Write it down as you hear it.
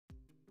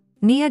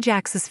Nia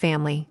Jax's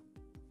family.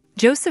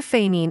 Joseph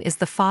Fainin is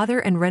the father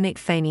and Renate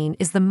Fainin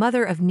is the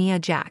mother of Nia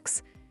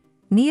Jax.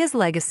 Nia's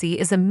legacy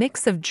is a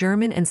mix of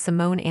German and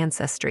Samoan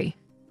ancestry.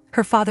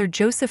 Her father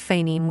Joseph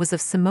Fainin was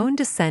of Samoan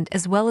descent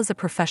as well as a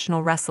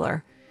professional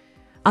wrestler.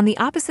 On the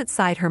opposite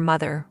side, her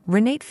mother,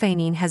 Renate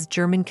Fainin, has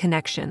German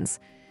connections.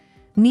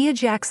 Nia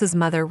Jax's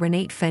mother,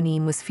 Renate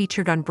Fainin, was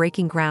featured on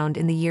Breaking Ground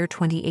in the year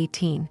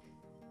 2018.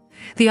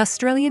 The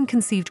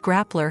Australian-conceived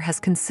grappler has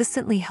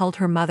consistently held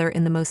her mother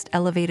in the most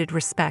elevated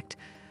respect,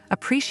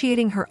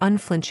 appreciating her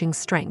unflinching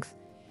strength.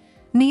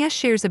 Nia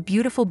shares a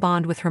beautiful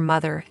bond with her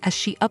mother as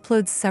she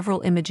uploads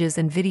several images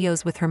and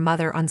videos with her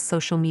mother on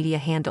social media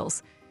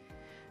handles.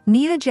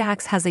 Nia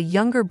Jax has a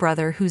younger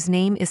brother whose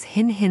name is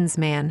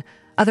Hinsman,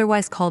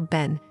 otherwise called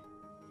Ben.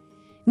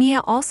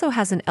 Nia also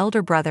has an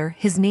elder brother,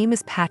 his name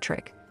is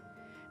Patrick.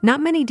 Not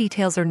many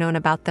details are known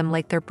about them,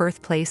 like their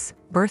birthplace,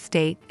 birth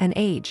date, and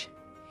age.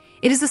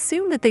 It is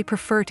assumed that they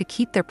prefer to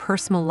keep their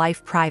personal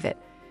life private,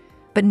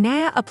 but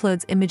Nia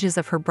uploads images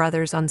of her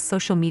brothers on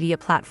social media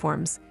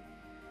platforms.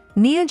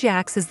 Nia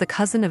Jax is the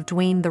cousin of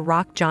Dwayne "The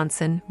Rock"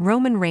 Johnson,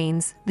 Roman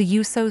Reigns, the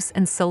Usos,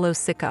 and Solo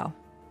Sikoa.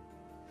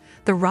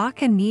 The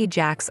Rock and Nia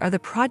Jax are the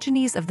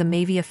progenies of the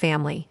Maivia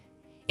family.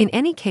 In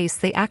any case,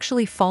 they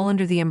actually fall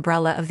under the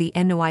umbrella of the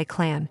anoa'i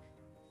clan.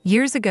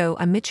 Years ago,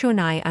 a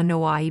Michoanai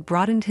anoa'i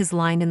broadened his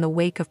line in the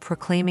wake of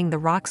proclaiming The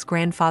Rock's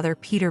grandfather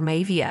Peter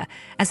Maivia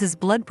as his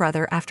blood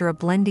brother after a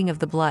blending of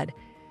the blood.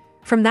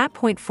 From that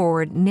point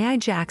forward, Nia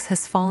Jax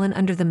has fallen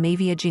under the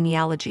Maivia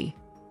genealogy.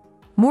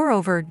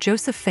 Moreover,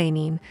 Joseph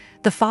Fainin,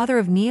 the father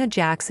of Nia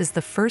Jax, is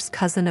the first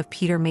cousin of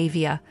Peter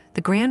Maivia,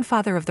 the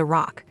grandfather of The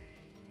Rock.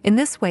 In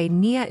this way,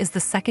 Nia is the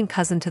second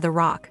cousin to The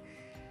Rock.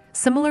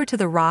 Similar to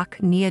The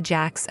Rock, Nia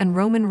Jax and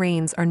Roman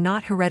Reigns are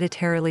not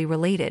hereditarily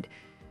related.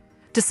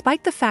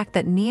 Despite the fact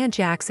that Nia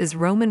Jax is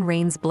Roman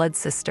Reigns' blood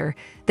sister,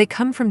 they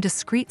come from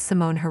discrete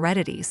Samoan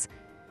heredities.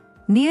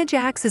 Nia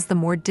Jax is the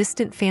more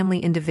distant family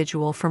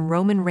individual from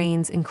Roman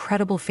Reigns'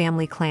 incredible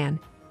family clan.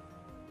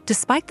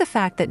 Despite the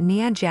fact that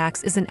Nia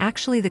Jax isn't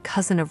actually the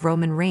cousin of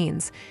Roman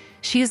Reigns,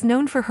 she is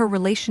known for her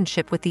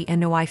relationship with the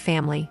anoa'i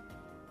family.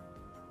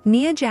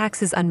 Nia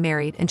Jax is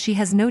unmarried and she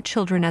has no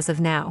children as of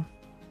now.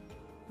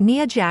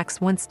 Nia Jax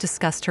once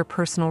discussed her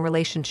personal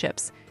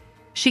relationships.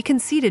 She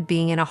conceded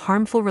being in a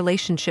harmful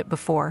relationship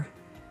before,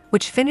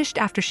 which finished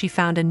after she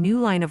found a new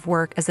line of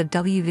work as a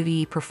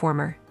WWE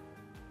performer.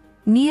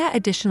 Nia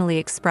additionally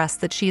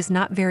expressed that she is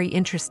not very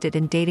interested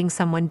in dating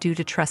someone due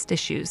to trust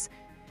issues.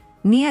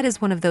 Nia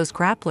is one of those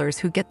grapplers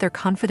who get their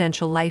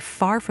confidential life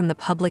far from the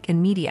public and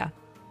media.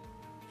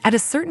 At a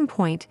certain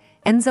point,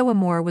 Enzo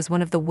Amore was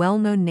one of the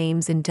well-known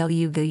names in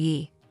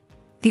WWE.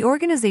 The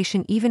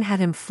organization even had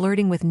him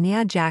flirting with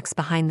Nia Jax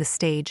behind the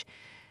stage,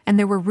 and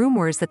there were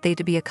rumors that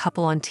they'd be a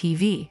couple on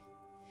TV.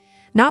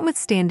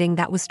 Notwithstanding,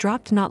 that was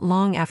dropped not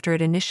long after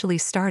it initially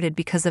started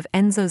because of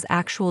Enzo's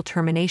actual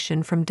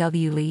termination from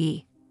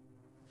WWE.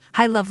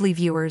 Hi lovely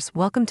viewers,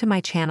 welcome to my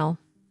channel.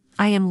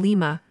 I am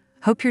Lima,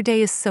 hope your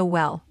day is so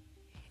well.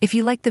 If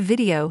you liked the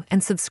video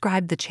and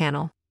subscribe the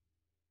channel.